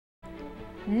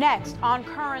Next, on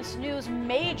Currents News,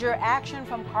 major action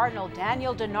from Cardinal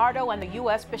Daniel DiNardo and the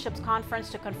U.S. Bishops'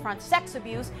 Conference to confront sex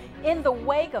abuse in the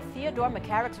wake of Theodore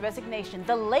McCarrick's resignation.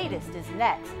 The latest is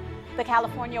next. The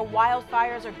California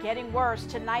wildfires are getting worse.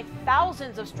 Tonight,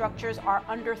 thousands of structures are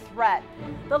under threat.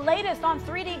 The latest on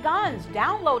 3D guns.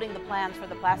 Downloading the plans for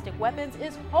the plastic weapons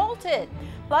is halted.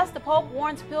 Plus, the Pope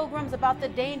warns pilgrims about the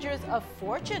dangers of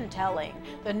fortune telling.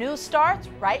 The news starts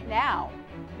right now.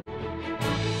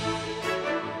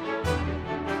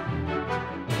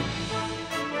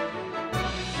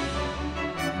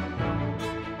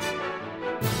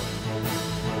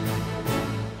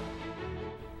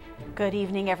 Good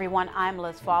evening, everyone. I'm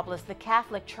Liz Faublas. The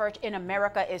Catholic Church in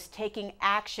America is taking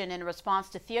action in response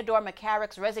to Theodore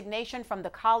McCarrick's resignation from the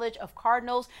College of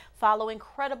Cardinals following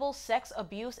credible sex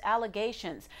abuse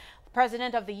allegations.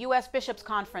 President of the U.S. Bishops'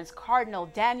 Conference, Cardinal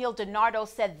Daniel DiNardo,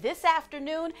 said this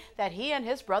afternoon that he and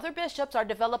his brother bishops are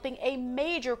developing a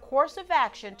major course of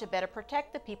action to better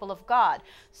protect the people of God.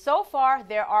 So far,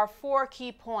 there are 4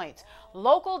 key points.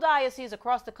 Local dioceses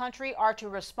across the country are to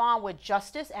respond with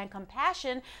justice and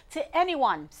compassion to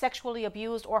anyone sexually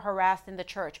abused or harassed in the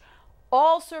church.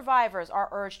 All survivors are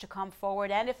urged to come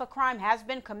forward, and if a crime has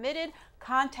been committed,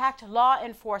 contact law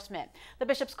enforcement. The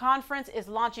Bishops' Conference is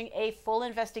launching a full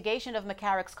investigation of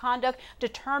McCarrick's conduct,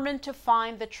 determined to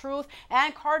find the truth,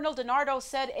 and Cardinal DiNardo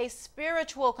said a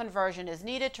spiritual conversion is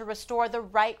needed to restore the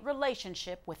right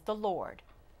relationship with the Lord.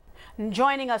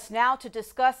 Joining us now to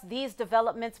discuss these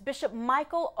developments, Bishop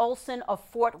Michael Olson of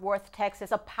Fort Worth,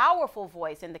 Texas, a powerful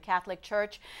voice in the Catholic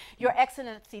Church. Your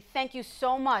Excellency, thank you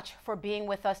so much for being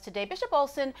with us today. Bishop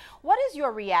Olson, what is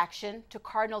your reaction to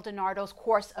Cardinal DiNardo's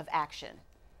course of action?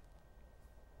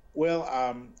 Well,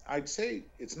 I'd say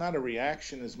it's not a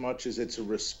reaction as much as it's a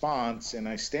response, and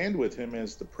I stand with him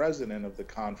as the president of the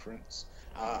conference.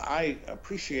 I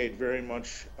appreciate very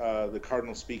much the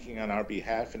Cardinal speaking on our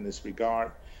behalf in this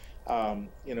regard.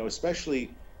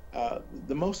 Especially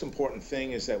the most important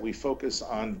thing is that we focus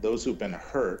on those who've been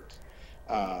hurt,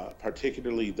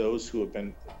 particularly those who have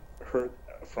been hurt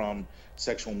from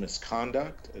sexual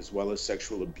misconduct as well as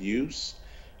sexual abuse,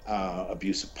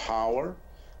 abuse of power.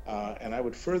 And I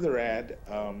would further add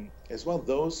as well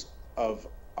those of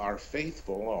our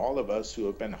faithful, all of us who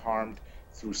have been harmed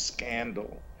through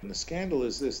scandal. And the scandal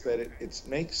is this, that it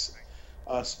makes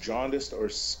us jaundiced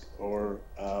or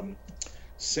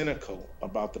cynical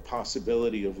about the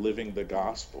possibility of living the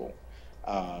gospel,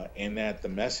 and that the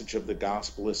message of the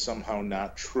gospel is somehow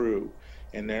not true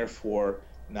and therefore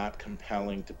not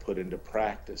compelling to put into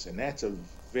practice. And that's a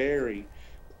very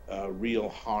real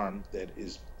harm that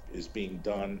is being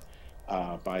done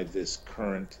by this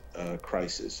current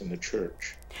crisis in the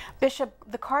church. Bishop,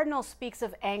 the Cardinal speaks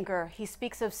of anger, he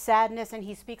speaks of sadness, and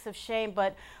he speaks of shame,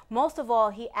 but most of all,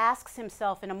 he asks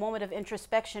himself in a moment of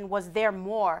introspection, was there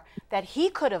more that he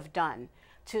could have done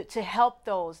to help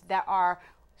those that are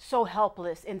so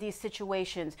helpless in these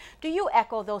situations? Do you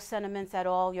echo those sentiments at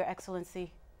all, Your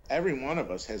Excellency? Every one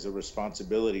of us has a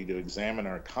responsibility to examine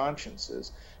our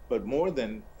consciences, but more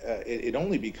than it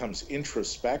only becomes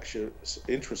introspective,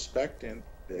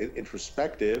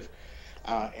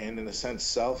 and in a sense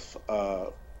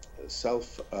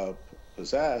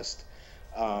self-possessed,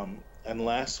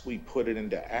 unless we put it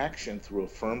into action through a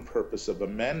firm purpose of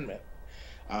amendment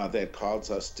that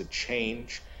calls us to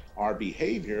change our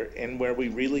behavior, and where we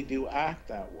really do act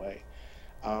that way.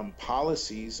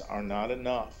 Policies are not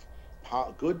enough.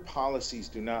 Good policies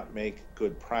do not make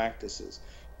good practices.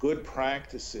 Good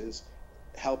practices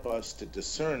help us to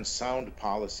discern sound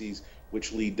policies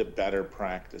which lead to better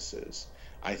practices.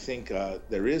 I think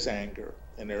there is anger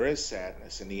and there is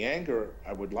sadness, and the anger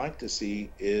I would like to see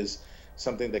is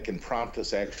something that can prompt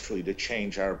us actually to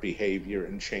change our behavior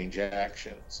and change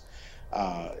actions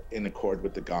in accord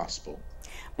with the gospel.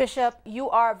 Bishop, you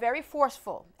are very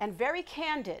forceful and very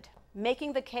candid,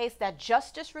 making the case that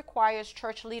justice requires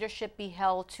church leadership be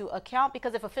held to account,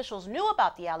 because if officials knew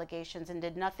about the allegations and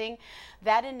did nothing,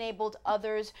 that enabled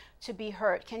others to be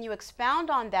hurt. Can you expound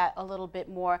on that a little bit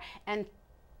more and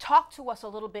talk to us a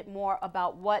little bit more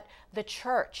about what the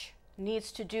church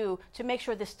needs to do to make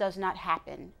sure this does not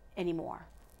happen anymore?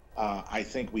 I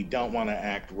think we don't want to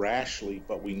act rashly,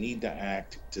 but we need to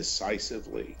act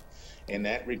decisively, and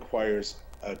that requires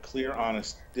a clear,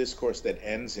 honest discourse that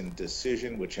ends in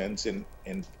decision, which ends in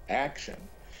action.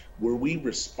 Were we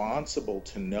responsible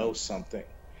to know something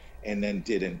and then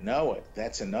didn't know it?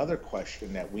 That's another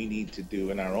question that we need to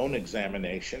do in our own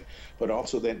examination, but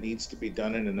also that needs to be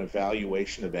done in an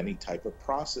evaluation of any type of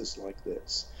process like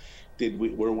this.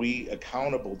 Were we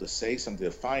accountable to say something,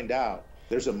 to find out?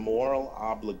 There's a moral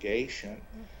obligation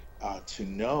to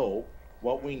know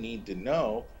what we need to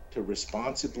know to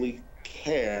responsibly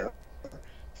care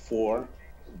for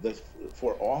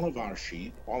for all of our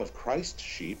sheep, all of Christ's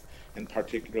sheep, and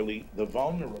particularly the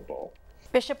vulnerable.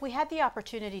 Bishop, we had the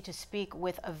opportunity to speak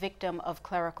with a victim of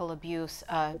clerical abuse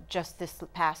just this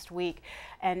past week,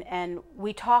 and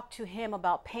we talked to him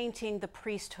about painting the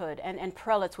priesthood and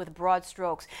prelates with broad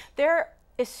strokes. There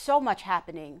is so much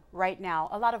happening right now,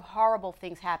 a lot of horrible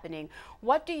things happening.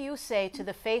 What do you say to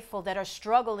the faithful that are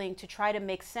struggling to try to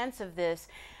make sense of this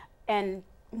and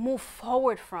move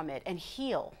forward from it and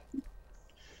heal?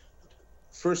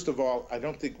 First of all, I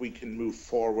don't think we can move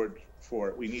forward for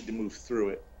it. We need to move through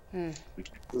it. We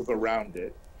can move around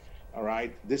it. All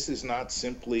right. This is not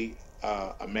simply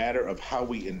a matter of how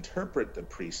we interpret the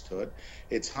priesthood.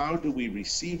 It's how do we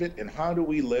receive it and how do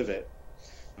we live it?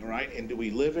 All right. And do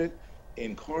we live it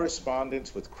in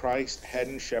correspondence with Christ, head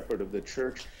and shepherd of the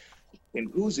church, in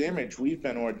whose image we've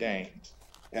been ordained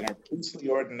at our priestly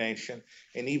ordination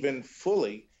and even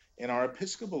fully in our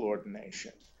episcopal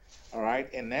ordination. All right.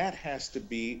 And that has to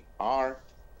be our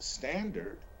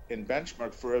standard and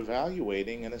benchmark for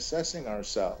evaluating and assessing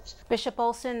ourselves. Bishop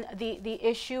Olson, the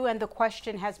issue and the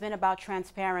question has been about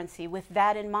transparency. With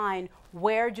that in mind,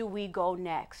 where do we go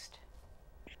next?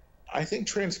 I think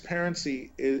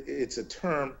transparency, it's a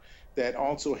term that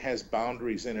also has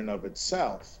boundaries in and of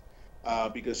itself,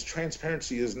 because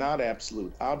transparency is not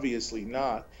absolute, obviously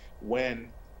not, when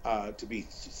to be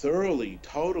thoroughly,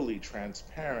 totally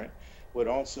transparent would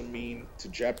also mean to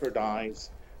jeopardize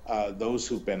those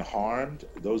who've been harmed,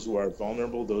 those who are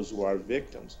vulnerable, those who are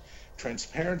victims.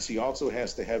 Transparency also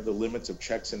has to have the limits of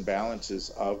checks and balances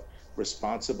of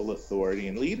responsible authority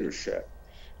and leadership.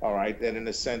 All right, that in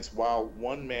a sense, while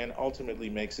one man ultimately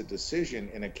makes a decision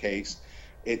in a case,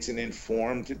 it's an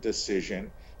informed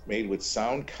decision made with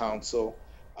sound counsel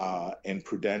and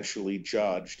prudentially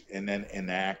judged and then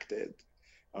enacted.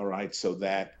 All right, so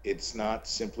that it's not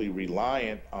simply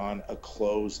reliant on a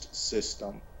closed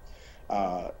system.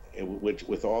 Which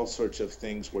with all sorts of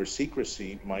things where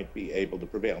secrecy might be able to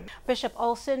prevail. Bishop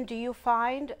Olson, do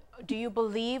you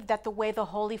believe that the way the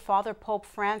Holy Father, Pope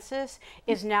Francis,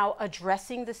 is now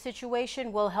addressing the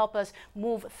situation will help us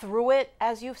move through it,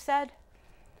 as you've said?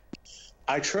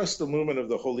 I trust the movement of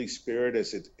the Holy Spirit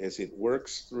as it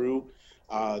works through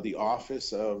the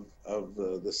office of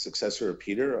the successor of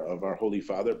Peter, of our Holy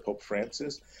Father, Pope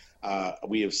Francis.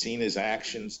 We have seen his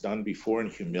actions done before in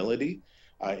humility.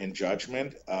 In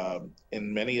judgment.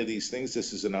 In many of these things,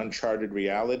 this is an uncharted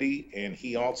reality, and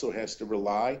he also has to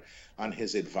rely on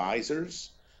his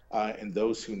advisors and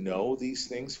those who know these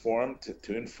things for him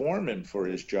to inform him for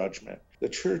his judgment. The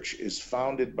church is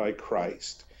founded by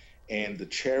Christ, and the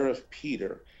chair of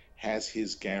Peter has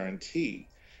his guarantee.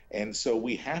 And so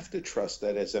we have to trust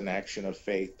that as an action of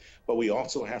faith, but we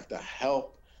also have to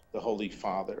help the Holy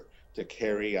Father to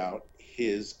carry out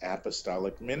his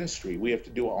apostolic ministry. We have to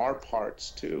do our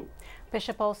parts too.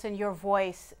 Bishop Olson, your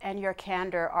voice and your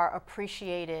candor are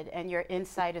appreciated and your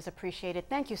insight is appreciated.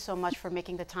 Thank you so much for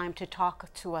making the time to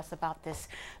talk to us about this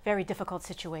very difficult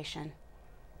situation.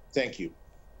 Thank you.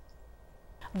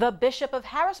 The Bishop of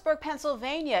Harrisburg,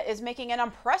 Pennsylvania, is making an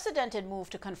unprecedented move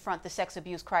to confront the sex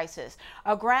abuse crisis.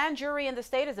 A grand jury in the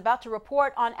state is about to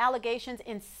report on allegations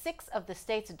in 6 of the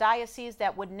state's dioceses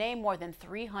that would name more than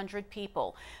 300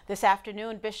 people. This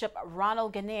afternoon, Bishop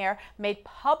Ronald Ganner made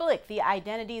public the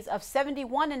identities of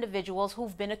 71 individuals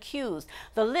who've been accused.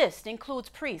 The list includes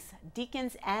priests,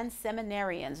 deacons, and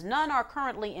seminarians. None are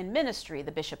currently in ministry,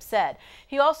 the bishop said.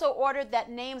 He also ordered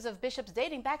that names of bishops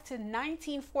dating back to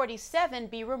 1947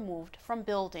 be removed from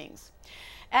buildings.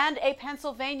 And a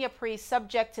Pennsylvania priest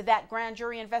subject to that grand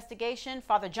jury investigation,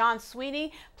 Father John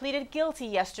Sweeney, pleaded guilty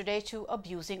yesterday to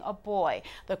abusing a boy.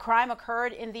 The crime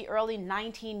occurred in the early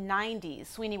 1990s.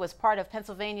 Sweeney was part of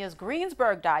Pennsylvania's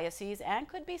Greensburg diocese and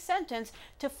could be sentenced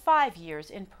to 5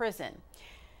 years in prison.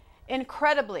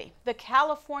 Incredibly, the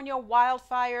California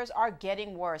wildfires are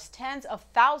getting worse. Tens of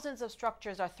thousands of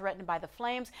structures are threatened by the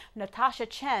flames. Natasha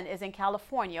Chen is in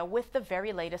California with the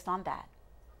very latest on that.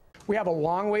 We have a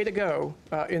long way to go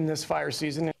in this fire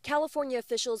season. California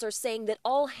officials are saying that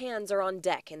all hands are on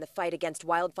deck in the fight against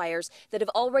wildfires that have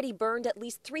already burned at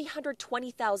least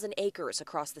 320,000 acres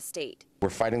across the state.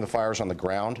 We're fighting the fires on the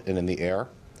ground and in the air.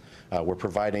 We're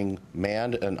providing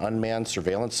manned and unmanned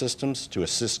surveillance systems to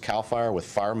assist CAL FIRE with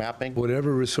fire mapping.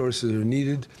 Whatever resources are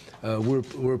needed,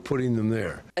 we're putting them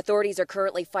there. Authorities are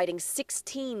currently fighting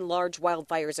 16 large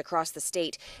wildfires across the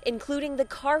state, including the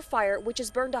Carr Fire, which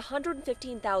has burned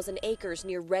 115,000 acres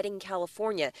near Redding,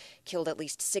 California, killed at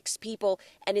least 6 people,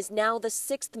 and is now the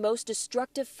 6th most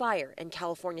destructive fire in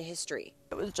California history.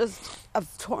 It was just a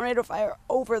tornado fire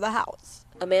over the house.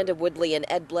 Amanda Woodley and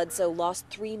Ed Bledsoe lost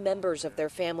 3 members of their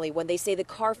family when they say the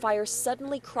car fire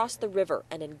suddenly crossed the river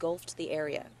and engulfed the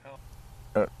area.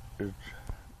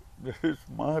 It's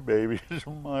my baby. It's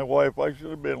my wife. I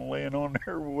should have been laying on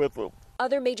there with them.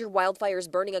 Other major wildfires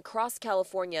burning across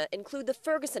California include the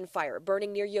Ferguson fire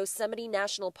burning near Yosemite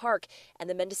National Park and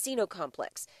the Mendocino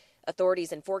complex.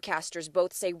 Authorities and forecasters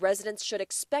both say residents should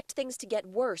expect things to get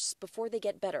worse before they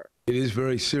get better. It is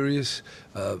very serious.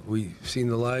 We've seen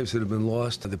the lives that have been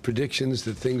lost. The predictions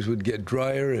that things would get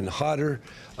drier and hotter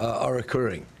are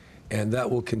occurring, and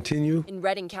that will continue. In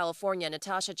Redding, California,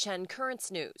 Natasha Chen, Currents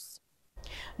News.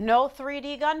 No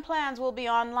 3D gun plans will be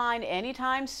online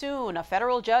anytime soon. A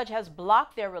federal judge has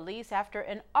blocked their release after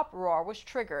an uproar was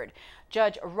triggered.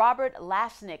 Judge Robert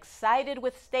Lasnik sided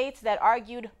with states that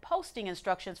argued posting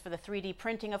instructions for the 3D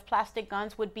printing of plastic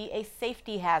guns would be a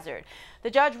safety hazard. The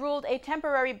judge ruled a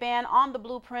temporary ban on the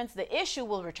blueprints. The issue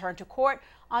will return to court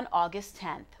on August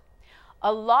 10th.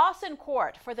 A loss in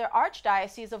court for the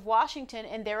Archdiocese of Washington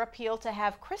in their appeal to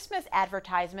have Christmas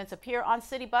advertisements appear on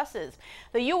city buses.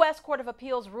 The U.S. Court of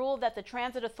Appeals ruled that the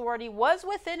Transit Authority was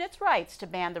within its rights to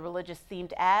ban the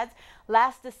religious-themed ads.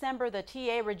 Last December, the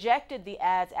TA rejected the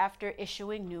ads after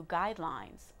issuing new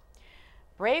guidelines.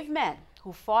 Brave men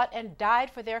who fought and died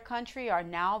for their country are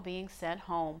now being sent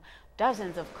home.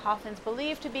 Dozens of coffins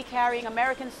believed to be carrying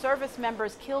American service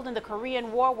members killed in the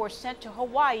Korean War were sent to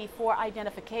Hawaii for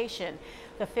identification.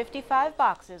 The 55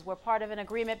 boxes were part of an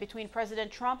agreement between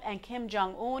President Trump and Kim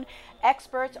Jong-un.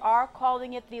 Experts are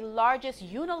calling it the largest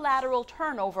unilateral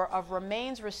turnover of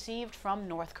remains received from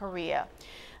North Korea.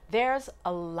 There's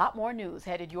a lot more news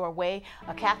headed your way.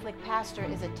 A Catholic pastor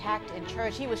is attacked in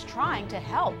church. He was trying to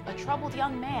help a troubled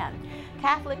young man.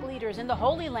 Catholic leaders in the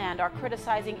Holy Land are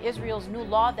criticizing Israel's new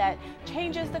law that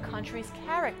changes the country's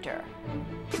character.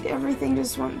 Everything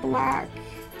just went black.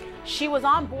 She was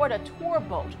on board a tour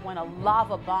boat when a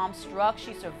lava bomb struck.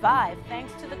 She survived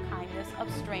thanks to the kindness of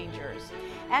strangers.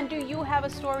 And do you have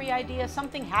a story idea,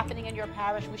 something happening in your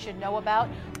parish we should know about?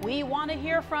 We want to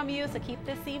hear from you, so keep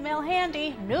this email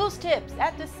handy,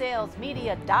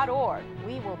 newstips@desalesmedia.org.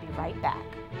 We will be right back.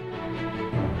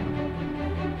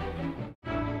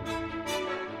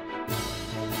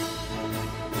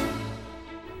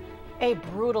 A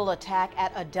brutal attack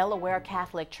at a Delaware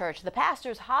Catholic church. The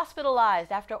pastor's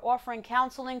hospitalized after offering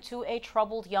counseling to a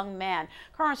troubled young man.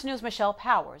 Currents News' Michelle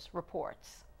Powers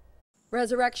reports.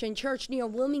 Resurrection Church near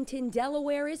Wilmington,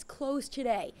 Delaware is closed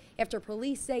today after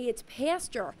police say its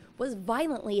pastor was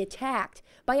violently attacked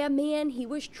by a man he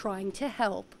was trying to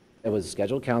help. It was a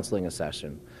scheduled counseling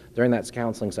session. During that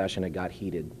counseling session, it got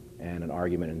heated and an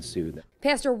argument ensued.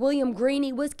 Pastor William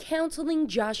Graney was counseling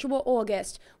Joshua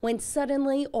August when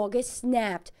suddenly August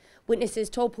snapped.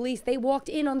 Witnesses told police they walked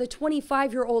in on the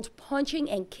 25-year-old punching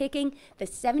and kicking the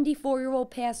 74-year-old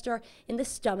pastor in the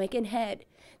stomach and head.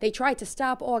 They tried to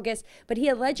stop August, but he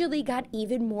allegedly got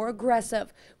even more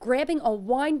aggressive, grabbing a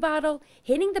wine bottle,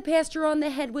 hitting the pastor on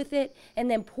the head with it, and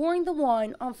then pouring the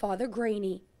wine on Father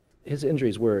Graney. His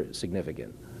injuries were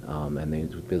significant, and he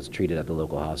was treated at the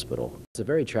local hospital. It's a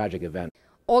very tragic event.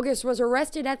 August was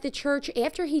arrested at the church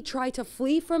after he tried to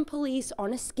flee from police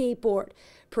on a skateboard.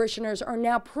 Parishioners are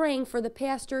now praying for the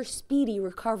pastor's speedy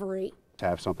recovery. To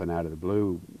have something out of the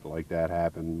blue like that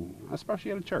happen,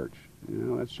 especially at a church,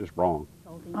 that's just wrong.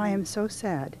 I am so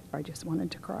sad. I just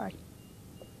wanted to cry.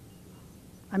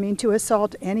 I mean, to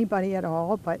assault anybody at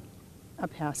all but a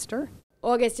pastor.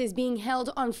 August is being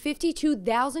held on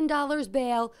 $52,000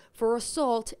 bail for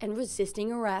assault and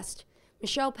resisting arrest.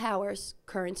 Michelle Powers,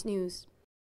 Currents News.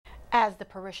 As the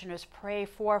parishioners pray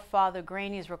for Father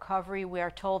Graney's recovery, we are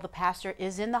told the pastor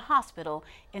is in the hospital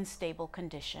in stable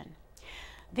condition.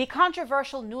 The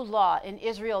controversial new law in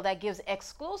Israel that gives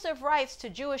exclusive rights to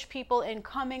Jewish people is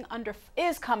coming under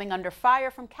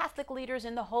fire from Catholic leaders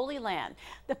in the Holy Land.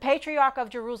 The Patriarch of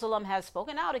Jerusalem has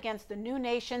spoken out against the new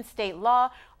nation-state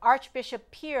law. Archbishop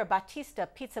Pier Battista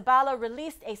Pizzaballa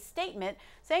released a statement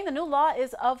saying the new law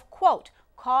is of, quote,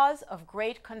 cause of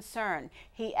great concern.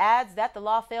 He adds that the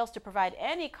law fails to provide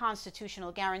any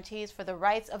constitutional guarantees for the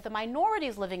rights of the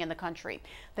minorities living in the country.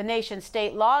 The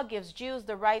nation-state law gives Jews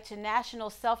the right to national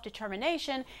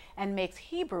self-determination and makes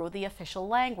Hebrew the official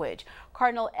language.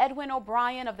 Cardinal Edwin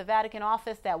O'Brien of the Vatican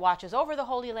office that watches over the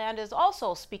Holy Land is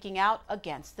also speaking out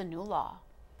against the new law.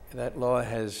 That law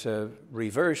has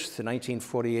reversed the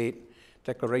 1948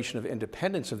 Declaration of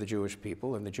Independence of the Jewish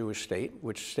people and the Jewish state,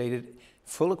 which stated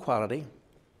full equality,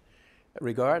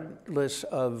 regardless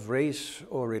of race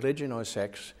or religion or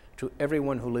sex, to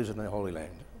everyone who lives in the Holy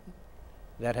Land.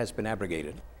 That has been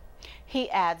abrogated. He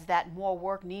adds that more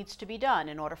work needs to be done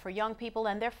in order for young people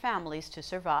and their families to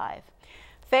survive.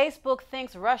 Facebook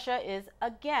thinks Russia is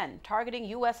again targeting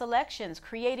U.S. elections,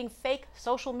 creating fake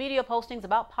social media postings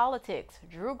about politics.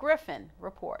 Drew Griffin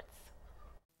reports.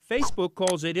 Facebook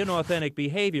calls it inauthentic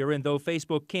behavior, and though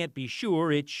Facebook can't be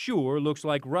sure, it sure looks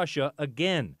like Russia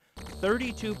again.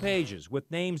 32 pages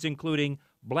with names including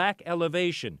Black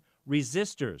Elevation,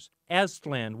 Resistors,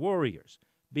 Aztlan Warriors,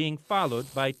 being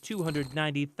followed by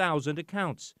 290,000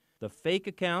 accounts. The fake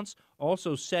accounts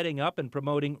also setting up and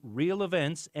promoting real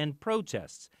events and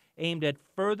protests aimed at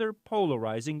further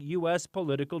polarizing U.S.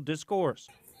 political discourse.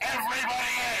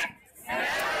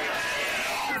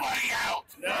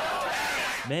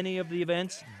 Many of the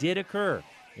events did occur,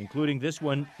 including this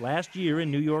one last year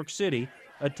in New York City,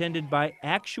 attended by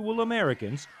actual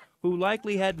Americans who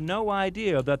likely had no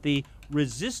idea that the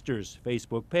Resistors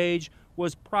Facebook page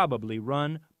was probably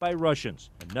run by Russians.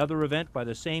 Another event by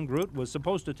the same group was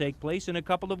supposed to take place in a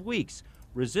couple of weeks.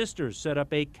 Resistors set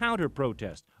up a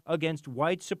counter-protest against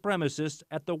white supremacists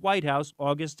at the White House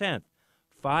August 10th.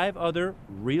 5 other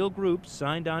real groups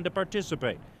signed on to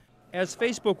participate. As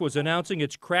Facebook was announcing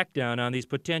its crackdown on these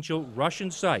potential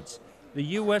Russian sites, the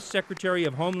U.S. Secretary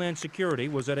of Homeland Security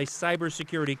was at a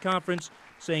cybersecurity conference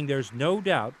saying there's no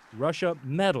doubt Russia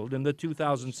meddled in the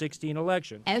 2016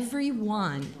 election.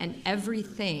 Everyone and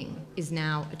everything is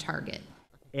now a target.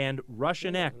 And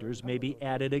Russian actors may be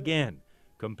added again,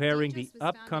 comparing the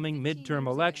upcoming midterm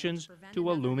elections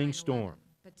to a looming storm.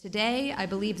 But today, I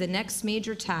believe the next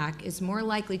major attack is more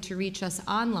likely to reach us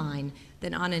online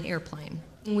than on an airplane.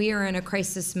 We are in a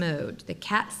crisis mode. The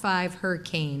Cat 5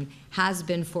 hurricane has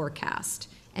been forecast,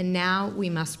 and now we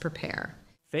must prepare.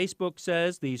 Facebook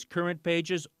says these current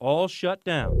pages, all shut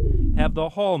down, have the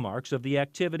hallmarks of the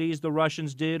activities the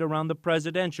Russians did around the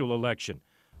presidential election.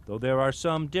 Though there are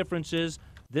some differences,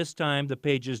 this time the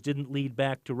pages didn't lead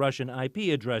back to Russian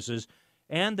IP addresses,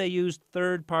 and they used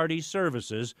third-party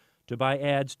services to buy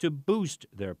ads to boost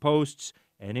their posts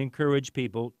and encourage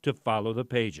people to follow the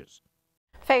pages.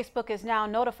 Facebook is now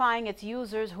notifying its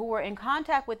users who were in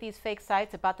contact with these fake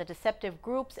sites about the deceptive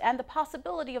groups and the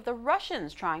possibility of the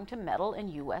Russians trying to meddle in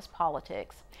U.S.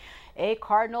 politics. A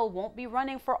cardinal won't be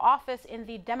running for office in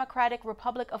the Democratic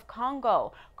Republic of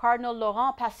Congo. Cardinal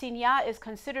Laurent Passigna is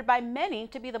considered by many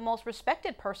to be the most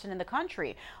respected person in the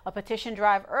country. A petition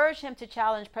drive urged him to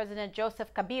challenge President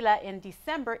Joseph Kabila in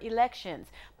December elections.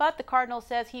 But the cardinal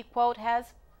says he, quote,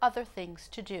 has other things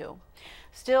to do.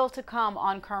 Still to come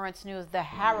on Currents News, the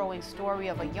harrowing story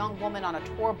of a young woman on a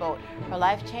tour boat. Her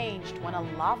life changed when a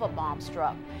lava bomb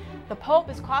struck. The Pope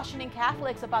is cautioning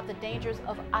Catholics about the dangers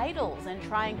of idols and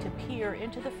trying to peer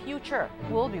into the future.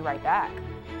 We'll be right back.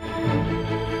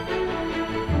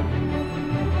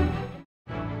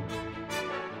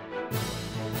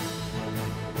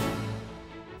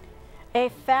 A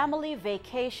family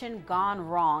vacation gone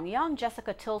wrong. Young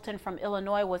Jessica Tilton from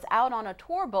Illinois was out on a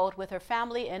tour boat with her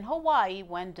family in Hawaii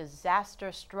when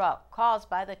disaster struck, caused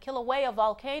by the Kilauea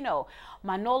volcano.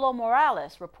 Manolo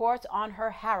Morales reports on her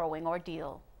harrowing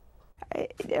ordeal.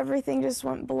 Everything just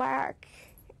went black,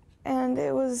 and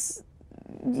it was,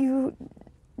 you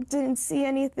didn't see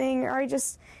anything, or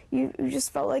you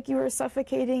just felt like you were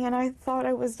suffocating, and I thought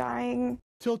I was dying.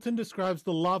 Tilton describes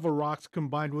the lava rocks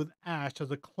combined with ash as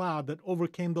a cloud that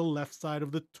overcame the left side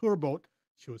of the tour boat.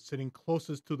 She was sitting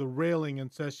closest to the railing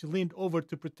and says she leaned over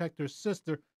to protect her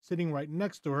sister sitting right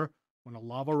next to her when a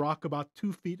lava rock about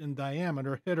 2 feet in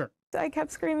diameter hit her. I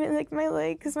kept screaming like my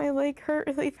leg, because my leg hurt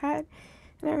really bad.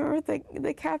 And I remember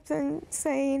the captain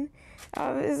saying,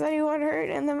 is anyone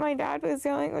hurt? And then my dad was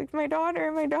yelling, like, my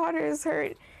daughter is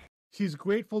hurt. She's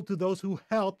grateful to those who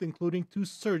helped, including 2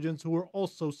 surgeons who were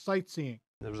also sightseeing.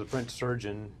 There was a French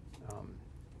surgeon.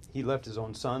 He left his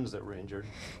own sons that were injured.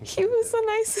 He was the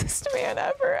nicest man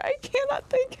ever. I cannot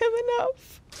thank him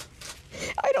enough.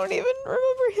 I don't even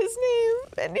remember his name,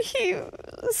 and he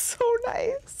was so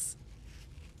nice.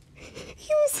 He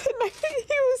was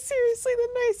seriously the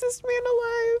nicest man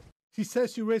alive. She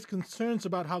says she raised concerns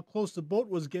about how close the boat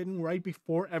was getting right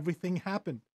before everything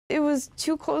happened. It was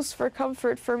too close for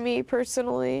comfort for me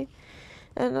personally.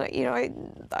 And, you know,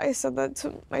 I said that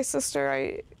to my sister.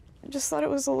 I just thought it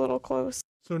was a little close.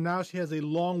 So now she has a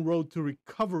long road to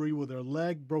recovery with her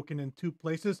leg broken in 2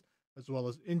 places, as well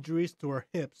as injuries to her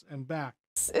hips and back.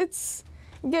 It's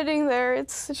getting there.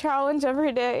 It's a challenge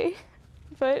every day.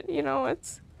 But, you know,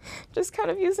 it's just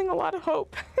kind of using a lot of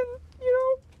hope. And,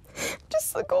 you know,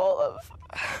 just the goal of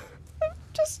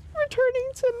just returning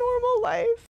to normal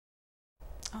life.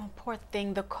 Oh, poor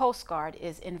thing. The Coast Guard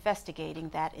is investigating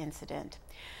that incident.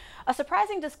 A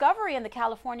surprising discovery in the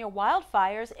California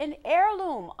wildfires, an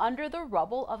heirloom under the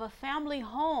rubble of a family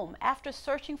home. After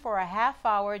searching for a half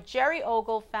hour, Jerry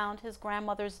Ogle found his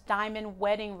grandmother's diamond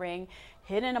wedding ring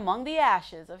hidden among the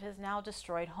ashes of his now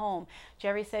destroyed home.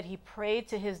 Jerry said he prayed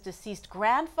to his deceased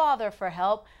grandfather for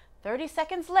help. 30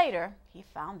 seconds later, he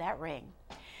found that ring.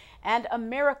 And a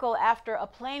miracle after a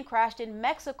plane crashed in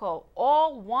Mexico.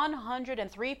 All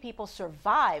 103 people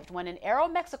survived when an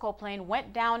Aeromexico plane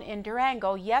went down in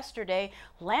Durango yesterday,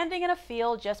 landing in a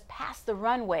field just past the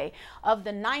runway. Of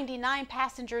the 99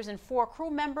 passengers and 4 crew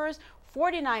members,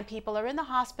 49 people are in the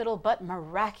hospital, but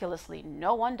miraculously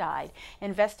no one died.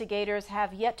 Investigators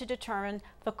have yet to determine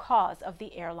the cause of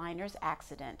the airliner's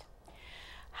accident.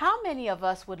 How many of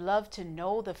us would love to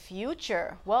know the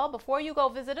future? Well, before you go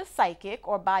visit a psychic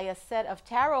or buy a set of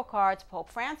tarot cards, Pope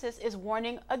Francis is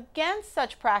warning against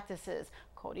such practices.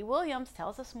 Cody Williams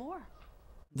tells us more.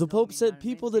 The Pope said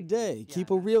people today keep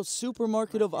a real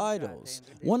supermarket of idols,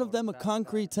 one of them a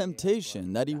concrete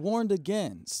temptation that he warned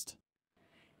against.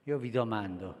 Io vi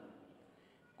domando,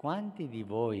 quanti di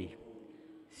voi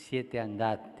siete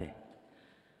andate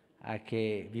a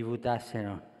che vi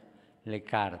votassero le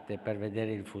carte per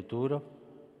vedere il futuro?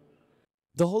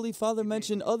 The Holy Father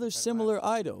mentioned other similar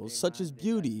idols such as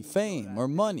beauty, fame, or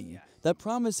money that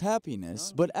promise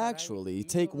happiness but actually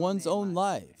take one's own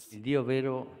life. Il Dio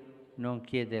vero non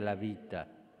chiede la vita,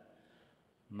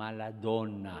 ma la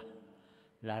donna,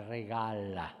 la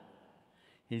regala.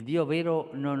 Il Dio vero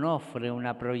non offre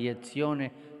una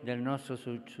proiezione del nostro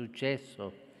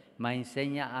successo, ma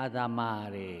insegna ad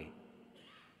amare.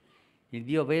 Il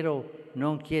Dio vero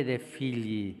non chiede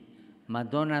figli, ma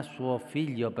dona suo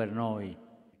figlio per noi.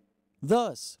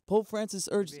 Thus, Pope Francis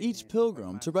urged each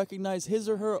pilgrim to recognize his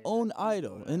or her own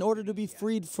idol in order to be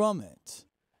freed from it.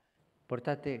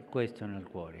 Portate questo nel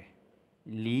cuore.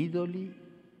 Gli idoli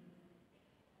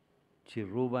ci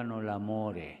rubano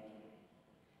l'amore.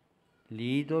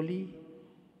 Gli idoli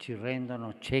ci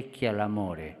rendono ciechi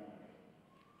all'amore.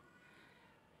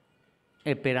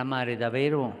 E per amare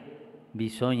davvero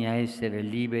bisogna essere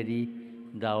liberi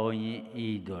da ogni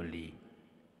idoli.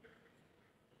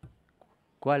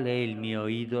 Qual è il mio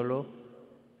idolo?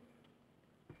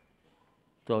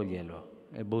 Toglielo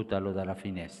e buttalo dalla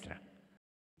finestra.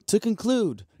 To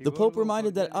conclude, the Pope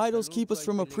reminded that idols keep us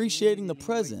from appreciating the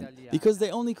present because they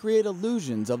only create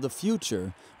illusions of the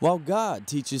future, while God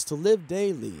teaches to live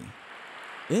daily.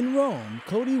 In Rome,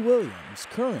 Cody Williams,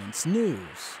 Currents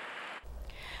News.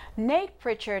 Nate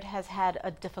Pritchard has had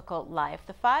a difficult life.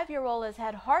 The 5-year-old has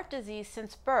had heart disease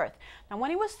since birth. Now, when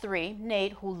he was 3,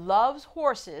 Nate, who loves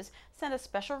horses, sent a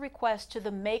special request to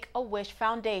the Make-A-Wish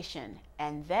Foundation.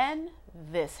 And then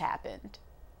this happened.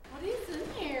 What is in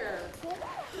here?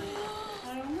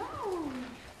 I don't know.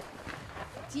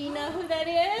 Do you know who that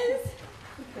is?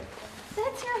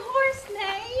 That's your horse,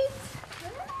 Nate.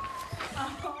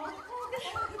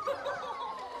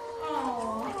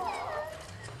 Oh.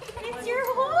 It's your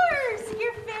horse,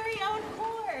 your very own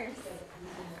horse.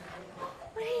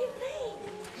 What do you think?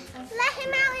 Let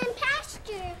him out in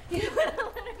pasture.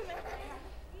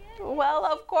 Well,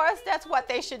 of course, that's what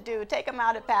they should do. Take him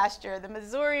out at pasture. The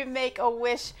Missouri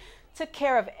Make-A-Wish took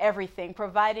care of everything,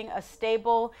 providing a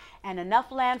stable and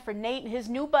enough land for Nate and his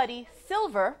new buddy,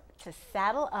 Silver, to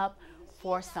saddle up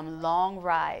for some long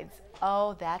rides.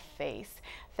 Oh, that face.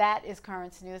 That is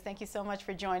Currents News. Thank you so much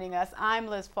for joining us. I'm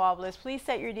Liz Faublas. Please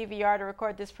set your DVR to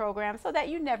record this program so that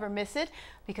you never miss it,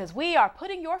 because we are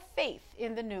putting your faith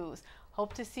in the news.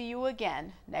 Hope to see you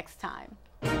again next time.